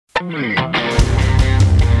Welcome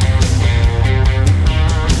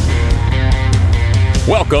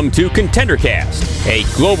to ContenderCast, a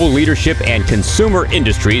global leadership and consumer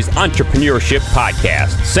industries entrepreneurship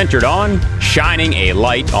podcast centered on shining a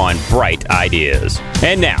light on bright ideas.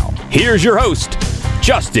 And now, here's your host,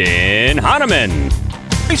 Justin Hahnemann.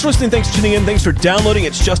 Thanks for listening. Thanks for tuning in. Thanks for downloading.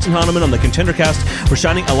 It's Justin Hahnemann on the ContenderCast. We're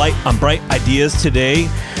shining a light on bright ideas today.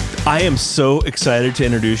 I am so excited to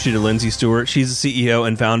introduce you to Lindsay Stewart. She's the CEO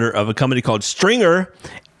and founder of a company called Stringer.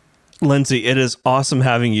 Lindsay, it is awesome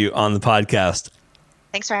having you on the podcast.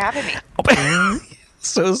 Thanks for having me.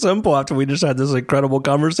 So simple after we just had this incredible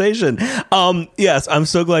conversation. Yes, I'm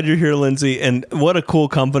so glad you're here, Lindsay. And what a cool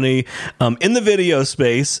company in the video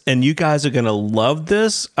space. And you guys are going to love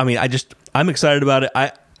this. I mean, I'm excited about it.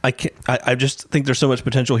 I just think there's so much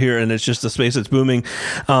potential here, and it's just a space that's booming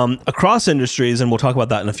across industries, and we'll talk about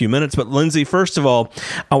that in a few minutes. But Lindsay, first of all,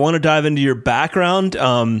 I want to dive into your background.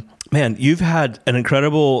 Man, you've had an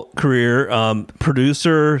incredible career,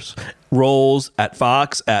 producers, roles at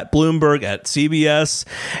Fox, at Bloomberg, at CBS,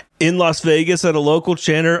 in Las Vegas at a local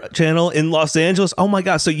channel in Los Angeles. Oh my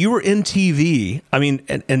gosh. So you were in TV. I mean,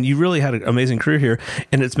 and you really had an amazing career here,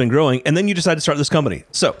 and it's been growing. And then you decided to start this company.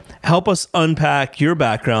 So help us unpack your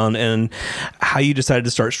background and how you decided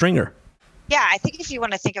to start Stringer. Yeah, I think if you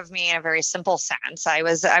want to think of me in a very simple sense, I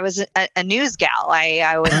was a news gal.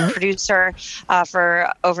 I was a producer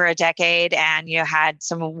for over a decade, and had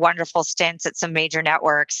some wonderful stints at some major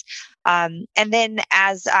networks. And then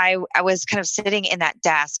as I was kind of sitting in that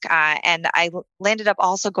desk, and I landed up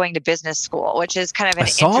also going to business school, which is kind of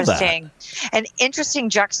an interesting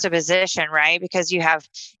juxtaposition, right? Because you have,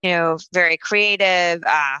 very creative,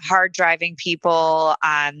 hard driving people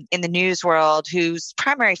in the news world whose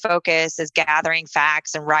primary focus is gathering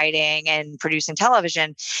facts and writing and producing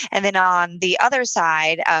television. And then on the other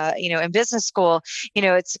side, in business school,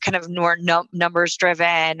 it's kind of more numbers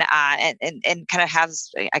driven and kind of has,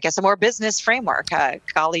 I guess, a more business framework,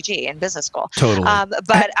 golly gee, in business school. Totally.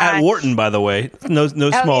 But at Wharton, by the way, no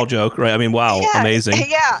small joke, right? I mean, wow, yeah, amazing.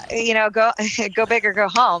 Yeah, go big or go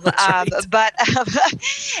home. Right. But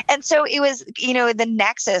and so it was, the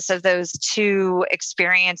nexus of those two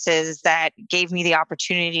experiences that gave me the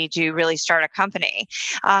opportunity to really start a company.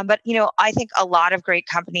 But I think a lot of great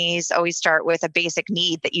companies always start with a basic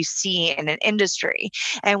need that you see in an industry.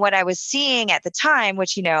 And what I was seeing at the time,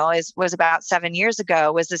 which was about 7 years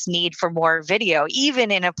ago, was this need for more video,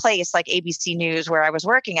 even in a place like ABC News where I was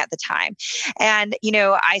working at the time. And,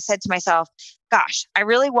 I said to myself, gosh, I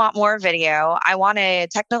really want more video. I want a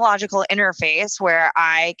technological interface where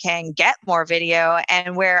I can get more video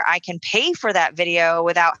and where I can pay for that video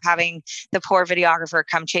without having the poor videographer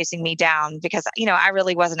come chasing me down because, I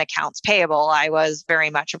really wasn't accounts payable. I was very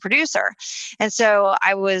much a producer. And so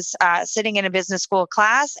I was sitting in a business school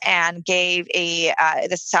class and gave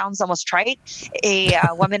this sounds almost trite, a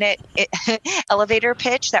 1-minute elevator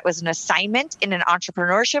pitch that was an assignment in an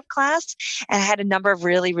entrepreneurship class, and had a number of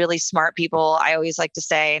really, really smart people. I always like to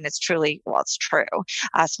say, and it's true,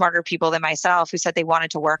 smarter people than myself who said they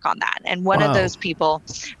wanted to work on that. And one of those people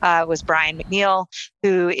was Brian McNeil,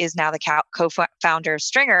 who is now the co-founder of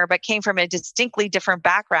Stringer, but came from a distinctly different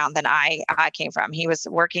background than I came from. He was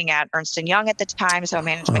working at Ernst & Young at the time, so a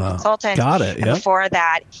management consultant. Got it. Yep. And before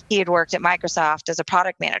that, he had worked at Microsoft as a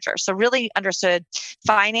product manager. So really understood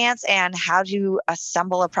finance and how to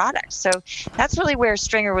assemble a product. So that's really where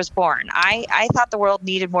Stringer was born. I thought the world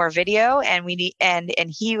needed more video, and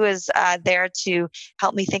he was there to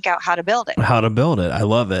help me think out how to build it. I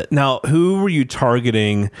love it. Now, who were you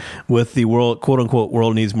targeting with the world, quote unquote,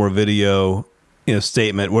 world needs more video,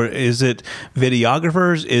 statement? Where is it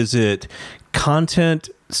videographers? Is it content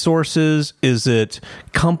sources? Is it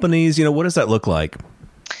companies? What does that look like?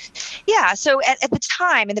 Yeah. So at the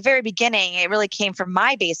time, in the very beginning, it really came from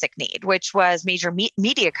my basic need, which was major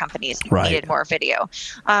media companies needed more video.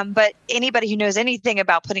 But anybody who knows anything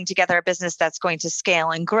about putting together a business that's going to scale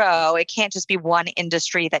and grow, it can't just be one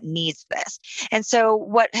industry that needs this. And so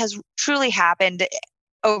what has truly happened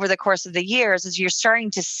over the course of the years is you're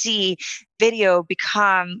starting to see video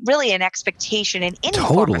become really an expectation in any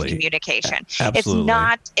form of communication. Absolutely.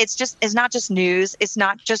 It's not just news. It's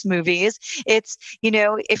not just movies. It's,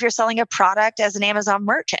 if you're selling a product as an Amazon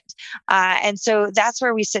merchant. And so that's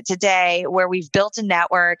where we sit today, where we've built a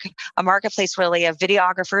network, a marketplace really of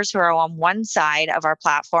videographers who are on one side of our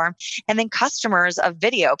platform, and then customers of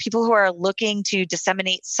video, people who are looking to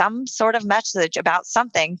disseminate some sort of message about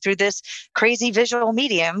something through this crazy visual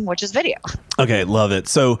medium, which is video. Okay, love it.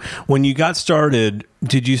 So when you got started,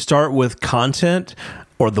 did you start with content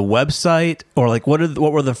or the website, or like what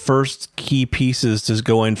were the first key pieces to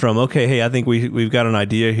going from, okay, hey, I think we've got an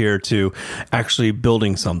idea here, to actually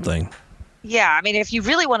building something? Yeah, I mean, if you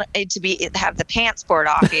really want it to have the pants poured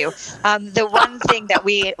off you, the one thing that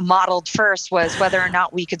we modeled first was whether or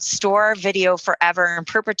not we could store video forever in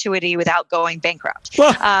perpetuity without going bankrupt.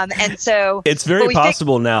 Well, and so it's very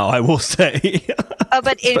possible now, I will say.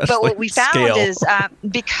 But what we found is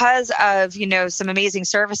because of some amazing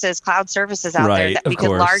services, cloud services out there, that we could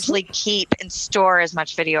largely keep and store as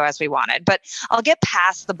much video as we wanted. But I'll get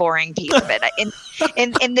past the boring piece of it.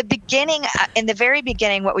 In the beginning, in the very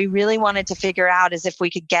beginning, what we really wanted to figure out is if we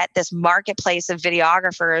could get this marketplace of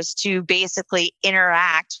videographers to basically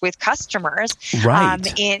interact with customers. Right.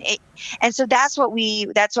 And so that's what we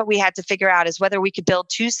had to figure out, is whether we could build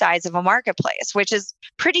two sides of a marketplace, which is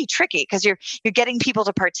pretty tricky because you're getting people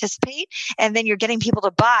to participate and then you're getting people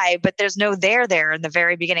to buy, but there's no there in the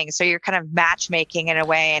very beginning. So you're kind of matchmaking in a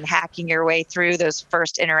way and hacking your way through those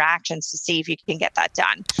first interactions to see if you can get that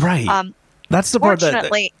done. Right. That's the part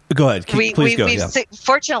that. Go ahead. Please go.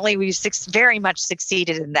 Fortunately, we've very much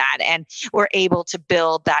succeeded in that, and we're able to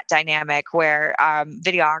build that dynamic where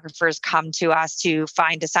videographers come to us to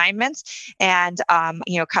find assignments, and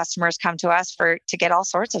customers come to us to get all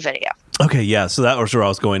sorts of video. Okay, yeah. So that was where I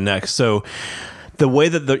was going next. So the way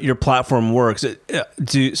that your platform works,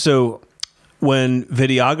 when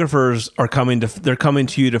videographers are they're coming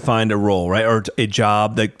to you to find a role, right? Or a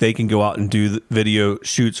job that they can go out and do the video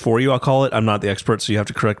shoots for you, I'll call it. I'm not the expert, so you have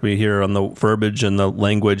to correct me here on the verbiage and the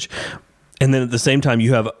language. And then at the same time,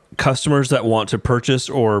 you have customers that want to purchase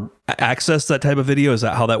or access that type of video. Is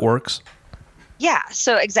that how that works? Yeah,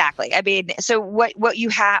 so exactly. I mean, so what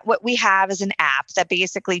we have is an app that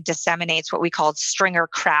basically disseminates what we call Stringer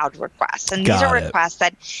crowd requests. And these are requests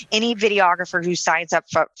that any videographer who signs up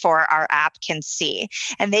for our app can see.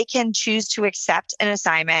 And they can choose to accept an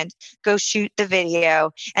assignment, go shoot the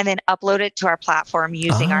video, and then upload it to our platform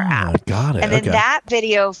using our app. Got it. And then that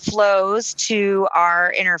video flows to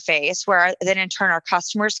our interface, where then in turn our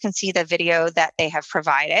customers can see the video that they have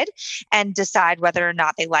provided and decide whether or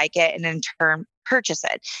not they like it, and in turn purchase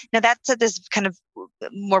it. Now that's at this kind of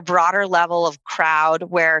more broader level of crowd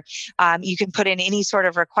where you can put in any sort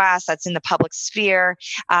of request that's in the public sphere,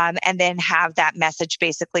 and then have that message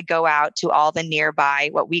basically go out to all the nearby,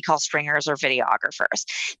 what we call stringers or videographers.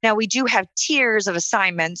 Now we do have tiers of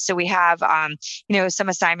assignments. So we have, some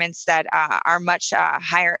assignments that are much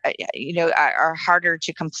higher, are harder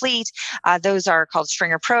to complete. Those are called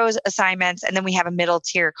Stringer Pros assignments. And then we have a middle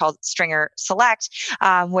tier called Stringer Select,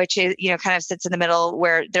 which is, kind of sits in the middle,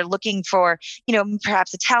 where they're looking for,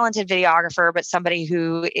 perhaps a talented videographer, but somebody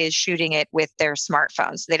who is shooting it with their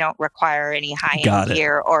smartphones. They don't require any high-end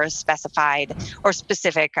gear or specified or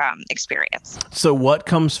specific experience. So what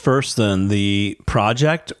comes first then, the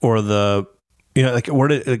project or the,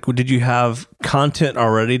 did you have content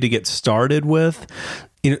already to get started with,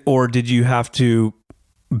 or did you have to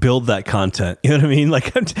build that content? You know what I mean? Like,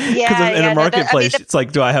 because in a marketplace, it's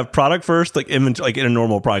like, do I have product first, like inventory, like in a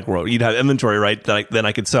normal product world, you'd have inventory, right? That then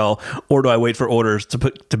I could sell, or do I wait for orders to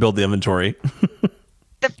build the inventory?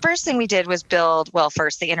 The first thing we did was build,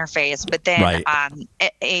 first the interface, but then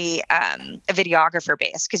a videographer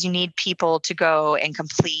base, because you need people to go and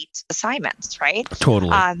complete assignments, right?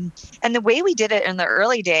 Totally. And the way we did it in the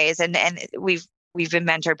early days, and we've been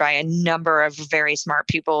mentored by a number of very smart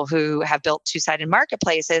people who have built two-sided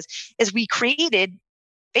marketplaces, is we created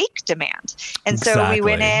fake demand. And so we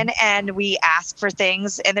went in and we asked for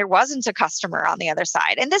things, and there wasn't a customer on the other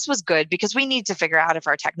side. And this was good because we need to figure out if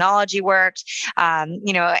our technology worked, and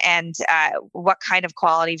what kind of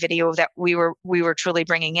quality video that we were truly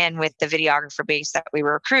bringing in with the videographer base that we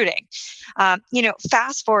were recruiting.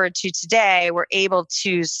 Fast forward to today, we're able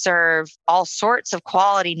to serve all sorts of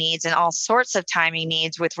quality needs and all sorts of timing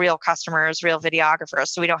needs with real customers, real videographers.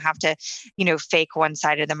 So we don't have to, fake one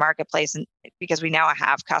side of the marketplace, and because we now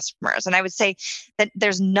have customers. And I would say that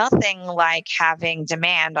there's nothing like having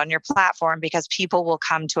demand on your platform, because people will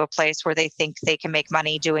come to a place where they think they can make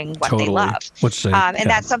money doing what they love. And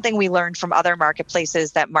that's something we learned from other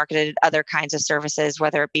marketplaces that marketed other kinds of services,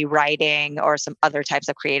 whether it be writing or some other types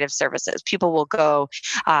of creative services. People will go,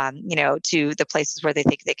 to the places where they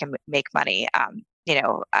think they can make money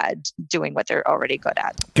doing what they're already good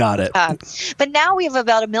at. Got it. But now we have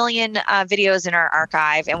about 1 million videos in our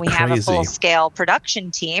archive, and we have a full-scale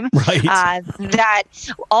production team that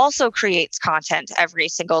also creates content every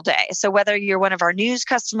single day. So whether you're one of our news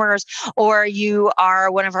customers or you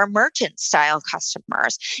are one of our merchant-style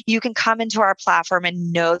customers, you can come into our platform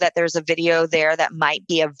and know that there's a video there that might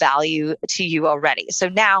be of value to you already. So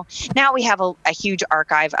now we have a huge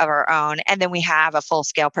archive of our own, and then we have a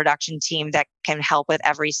full-scale production team that can help with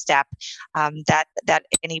every step that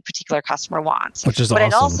any particular customer wants. Which is what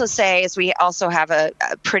awesome. I'd also say is we also have a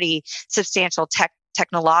pretty substantial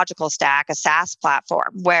technological stack, a SaaS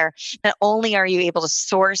platform, where not only are you able to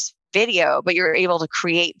source video, but you're able to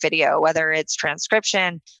create video, whether it's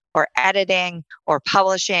transcription or editing or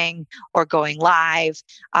publishing or going live.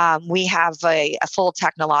 We have a full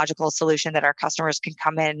technological solution that our customers can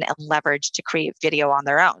come in and leverage to create video on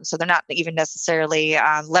their own. So they're not even necessarily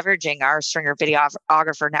leveraging our Stringer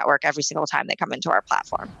Videographer network every single time they come into our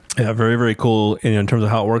platform. Yeah, very, very cool. In terms of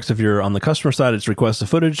how it works, if you're on the customer side, it's request a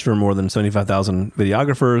footage for more than 75,000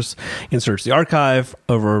 videographers. You can search the archive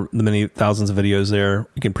over the many thousands of videos there.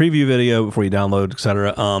 You can preview video before you download,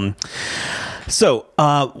 etc. So,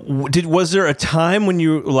 was there a time when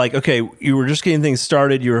you were like, okay, you were just getting things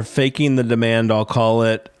started, you were faking the demand, I'll call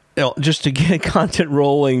it, just to get content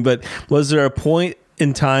rolling, but was there a point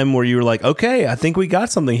in time where you were like, okay, I think we got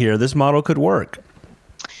something here, this model could work?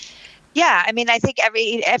 Yeah, I mean, I think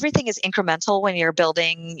everything is incremental when you're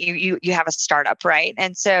building. You have a startup, right?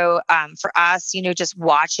 And so for us, just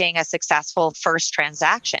watching a successful first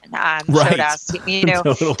transaction showed us,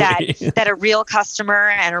 totally. that a real customer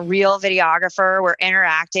and a real videographer were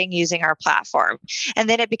interacting using our platform, and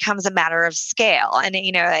then it becomes a matter of scale. And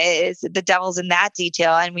it's the devil's in that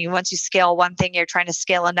detail. And once you scale one thing, you're trying to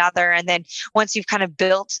scale another, and then once you've kind of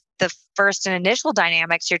built the first and initial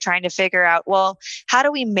dynamics, you're trying to figure out, well, how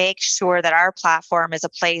do we make sure that our platform is a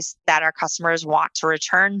place that our customers want to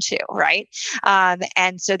return to, right?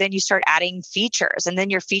 And so then you start adding features, and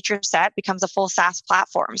then your feature set becomes a full SaaS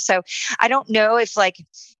platform. So I don't know if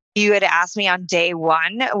you had asked me on day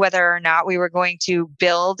one whether or not we were going to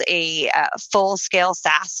build a full-scale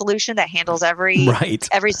SaaS solution that handles every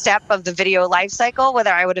step of the video lifecycle,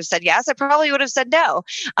 whether I would have said yes. I probably would have said no.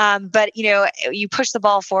 But you push the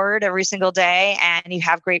ball forward every single day, and you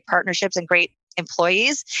have great partnerships and great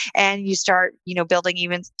employees, and you start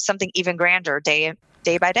building something even grander day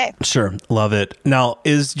by day. Sure. Love it. Now,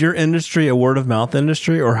 is your industry a word of mouth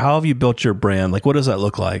industry, or how have you built your brand? What does that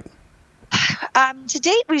look like? To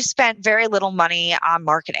date, we've spent very little money on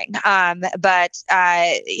marketing. But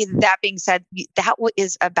that being said, that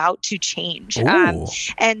is about to change.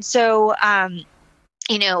 And so, I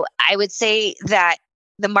would say that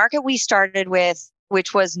the market we started with,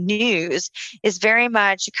 which was news, is very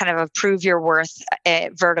much kind of a prove your worth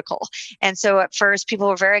vertical. And so at first, people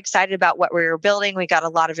were very excited about what we were building. We got a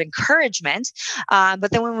lot of encouragement.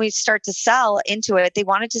 But then when we start to sell into it, they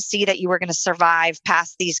wanted to see that you were going to survive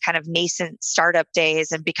past these kind of nascent startup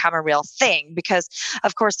days and become a real thing. Because,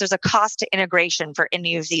 of course, there's a cost to integration for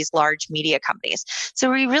any of these large media companies. So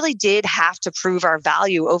we really did have to prove our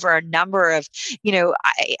value over a number of,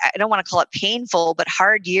 I don't want to call it painful, but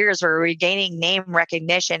hard years where we're gaining name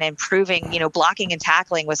recognition and proving, blocking and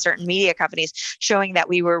tackling with certain media companies, showing that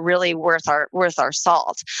we were really worth our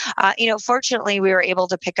salt. Fortunately, we were able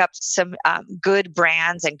to pick up some good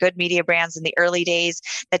brands and good media brands in the early days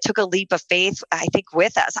that took a leap of faith, I think,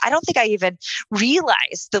 with us. I don't think I even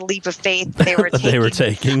realized the leap of faith they were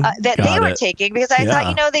taking. Taking because I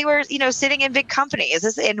thought, they were, sitting in big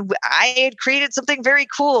companies, and I had created something very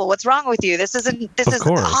cool. What's wrong with you? This is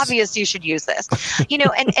obvious. You should use this,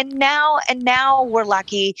 and now we're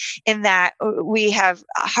lucky in that we have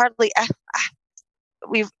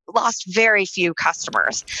we've lost very few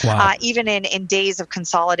customers, even in days of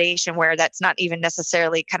consolidation where that's not even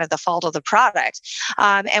necessarily kind of the fault of the product.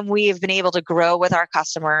 And we have been able to grow with our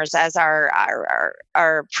customers as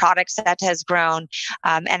our product set has grown,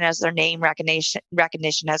 and as their name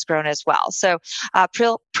recognition has grown as well. So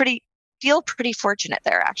feel pretty fortunate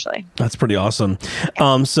there, actually. That's pretty awesome.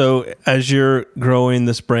 So as you're growing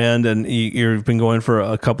this brand, and you've been going for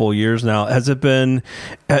a couple of years now,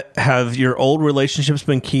 have your old relationships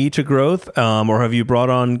been key to growth, or have you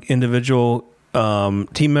brought on individual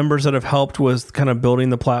team members that have helped with kind of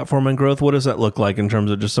building the platform and growth? What does that look like in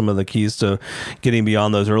terms of just some of the keys to getting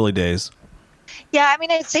beyond those early days? Yeah, I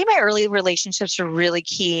mean, I'd say my early relationships were really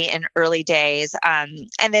key in early days. And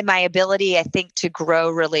then my ability, I think, to grow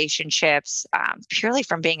relationships purely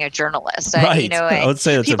from being a journalist. Right. I would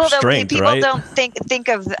say that's a strength, people right? don't think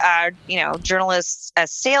of journalists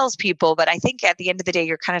as salespeople, but I think at the end of the day,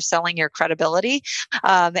 you're kind of selling your credibility,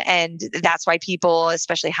 and that's why people,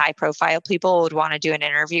 especially high profile people, would want to do an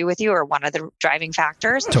interview with you, or one of the driving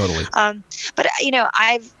factors. Totally. But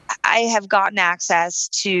I have gotten access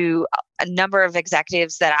to a number of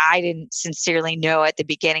executives that I didn't sincerely know at the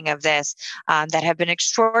beginning of this, that have been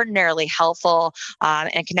extraordinarily helpful,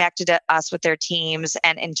 and connected us with their teams.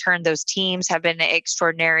 And in turn, those teams have been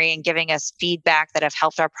extraordinary in giving us feedback that have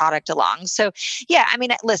helped our product along. So yeah, I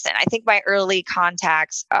mean, listen, I think my early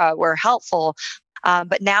contacts were helpful.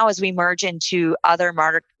 But now, as we merge into other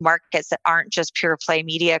markets that aren't just pure play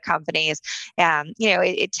media companies,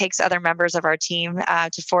 it takes other members of our team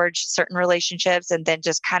to forge certain relationships, and then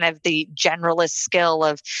just kind of the generalist skill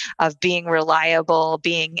of being reliable,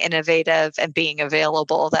 being innovative, and being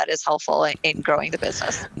available that is helpful in growing the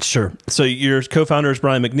business. Sure. So your co-founder is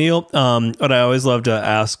Brian McNeil. What I always love to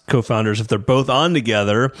ask co-founders, if they're both on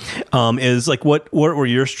together, is like, what were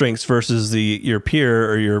your strengths versus your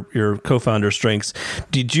peer or your co-founder's strengths?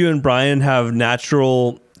 Did you and Brian have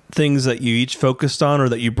natural things that you each focused on or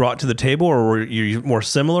that you brought to the table, or were you more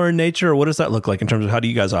similar in nature? Or what does that look like in terms of how do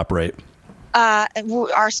you guys operate?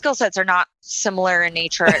 Our skill sets are not similar in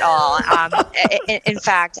nature at all. In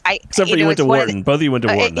fact, except for you went to Wharton. Both of you went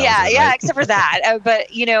to Wharton. Yeah, except for that. But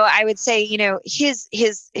I would say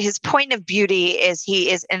his point of beauty is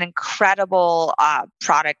he is an incredible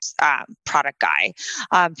product guy,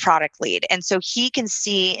 product lead, and so he can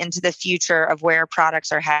see into the future of where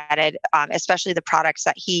products are headed, especially the products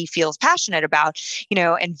that he feels passionate about.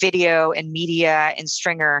 In video and media and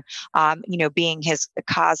Stringer, being his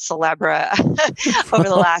cause célèbre over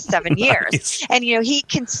the last 7 years. Nice. And, he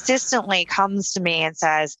consistently comes to me and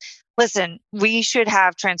says, listen, we should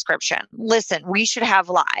have transcription. Listen, we should have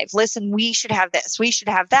live. Listen, we should have this. We should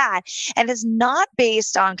have that. And it's not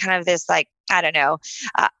based on kind of this, like, I don't know,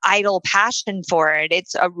 idle passion for it.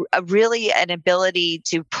 It's a really an ability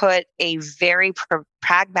to put a very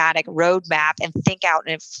pragmatic roadmap and think out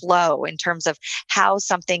in flow in terms of how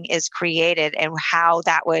something is created and how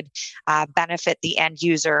that would benefit the end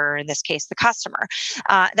user, in this case, the customer.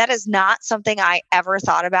 That is not something I ever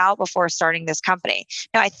thought about before starting this company.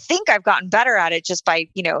 Now, I think I've gotten better at it just by,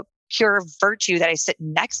 pure virtue that I sit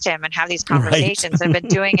next to him and have these conversations. Right. And I've been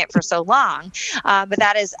doing it for so long. But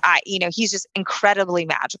that is, he's just incredibly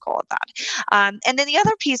magical at that. And then the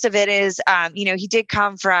other piece of it is, he did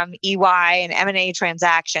come from EY and M&A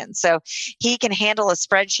transactions. So he can handle a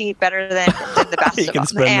spreadsheet better than the best he of them. He can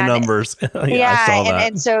spend the numbers. I saw that.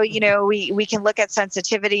 And so, we can look at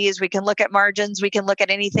sensitivities, we can look at margins, we can look at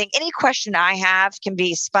anything. Any question I have can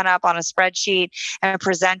be spun up on a spreadsheet and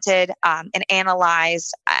presented and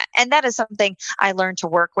analyzed. And that is something I learned to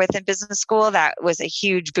work with in business school. That was a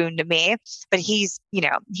huge boon to me. But he's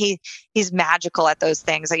magical at those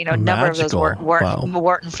things. A number of those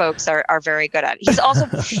Wharton folks are very good at it.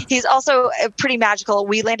 He's also pretty magical.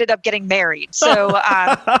 We ended up getting married, so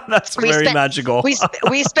that's magical.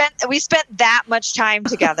 we spent that much time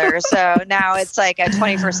together. So now it's like a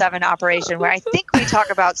 24/7 operation where I think we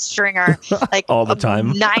talk about Stringer like all the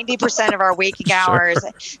time, 90% of our waking hours,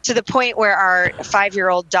 to the point where our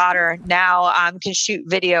 5-year-old daughter now can shoot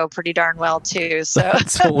video pretty darn well too. So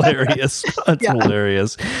that's hilarious. That's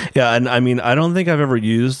hilarious. Yeah, and I mean, I don't think I've ever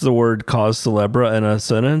used the word cause célèbre in a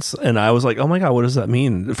sentence, and I was like, oh my God, what does that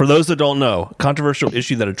mean? For those that don't know, controversial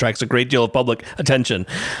issue that attracts a great deal of public attention.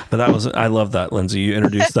 But I love that, Lindsay. You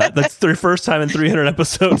introduced that. That's the first time in 300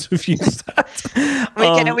 episodes we've used that.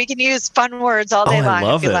 We can use fun words all day long. I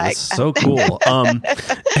love it. Like. It's so cool.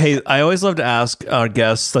 Hey, I always love to ask our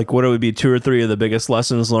guests, like, what would be 2 or 3 of the biggest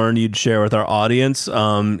lessons learned you'd share with our audience,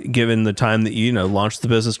 given the time that you launched the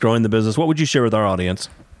business, growing the business? What would you share with our audience?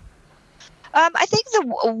 I think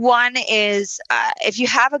the one is, if you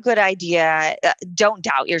have a good idea, don't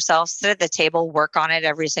doubt yourself. Sit at the table, work on it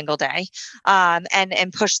every single day,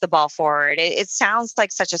 and push the ball forward. It sounds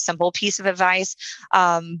like such a simple piece of advice,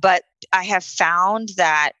 but I have found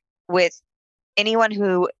that with anyone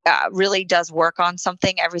who really does work on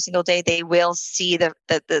something every single day, they will see the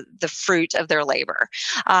fruit of their labor,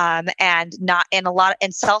 and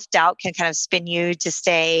self-doubt can kind of spin you to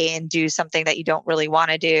stay and do something that you don't really want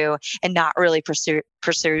to do and not really pursue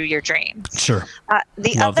pursue your dreams. Sure.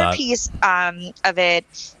 The Love other that. piece of it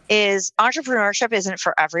is entrepreneurship isn't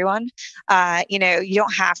for everyone. You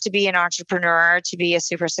don't have to be an entrepreneur to be a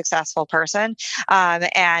super successful person, or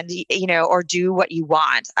do what you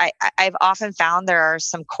want. I've often found there are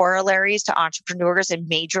some corollaries to entrepreneurs in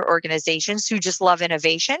major organizations who just love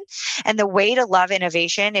innovation. And the way to love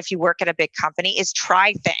innovation, if you work at a big company, is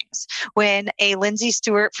try things. When a Lindsay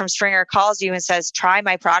Stewart from Stringer calls you and says, try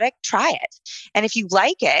my product, try it. And if you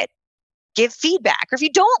like it, give feedback. Or if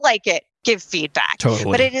you don't like it, give feedback.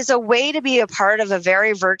 Totally. But it is a way to be a part of a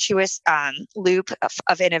very virtuous loop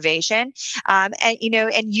of innovation. And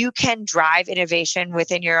you can drive innovation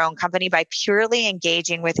within your own company by purely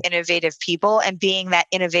engaging with innovative people and being that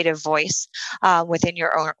innovative voice within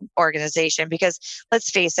your own organization. Because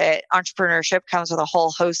let's face it, entrepreneurship comes with a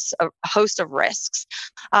whole host of risks.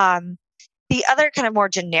 The other kind of more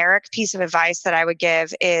generic piece of advice that I would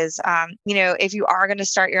give is, if you are going to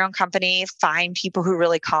start your own company, find people who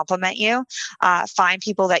really compliment you, find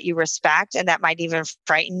people that you respect and that might even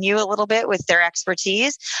frighten you a little bit with their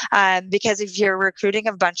expertise. Because if you're recruiting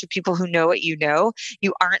a bunch of people who know what you know,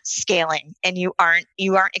 you aren't scaling and you aren't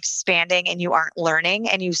expanding and you aren't learning,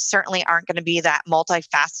 and you certainly aren't going to be that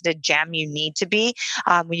multifaceted gem you need to be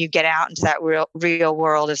when you get out into that real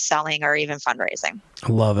world of selling or even fundraising.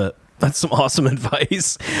 I love it. That's some awesome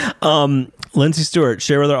advice. Lindsay Stewart,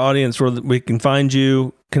 share with our audience where we can find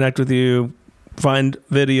you, connect with you, find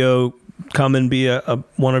video, come and be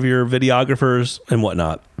one of your videographers and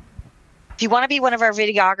whatnot. If you want to be one of our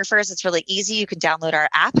videographers, it's really easy. You can download our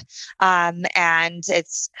app, and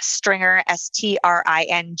it's Stringer,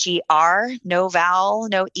 STRINGR, no vowel,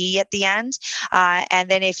 no E at the end. And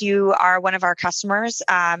then if you are one of our customers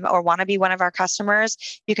or want to be one of our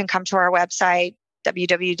customers, you can come to our website,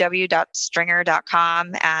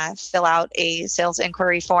 www.stringer.com, fill out a sales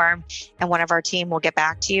inquiry form, and one of our team will get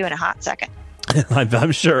back to you in a hot second.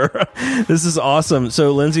 I'm sure. This is awesome.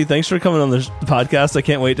 So, Lindsay, thanks for coming on the podcast. I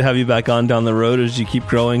can't wait to have you back on down the road as you keep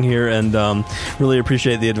growing here, and really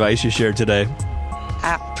appreciate the advice you shared today.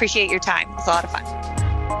 Appreciate your time. It's a lot of fun.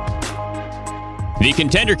 The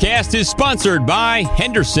ContenderCast is sponsored by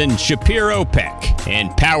Henderson Shapiro Peck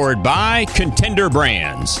and powered by Contender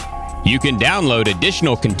Brands. You can download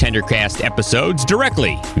additional ContenderCast episodes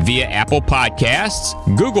directly via Apple Podcasts,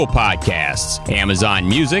 Google Podcasts, Amazon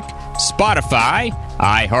Music, Spotify,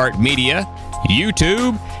 iHeartMedia,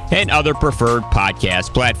 YouTube, and other preferred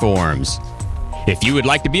podcast platforms. If you would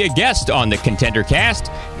like to be a guest on the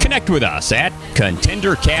ContenderCast, connect with us at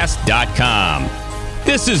contendercast.com.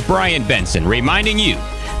 This is Brian Benson reminding you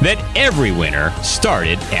that every winner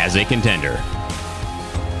started as a contender.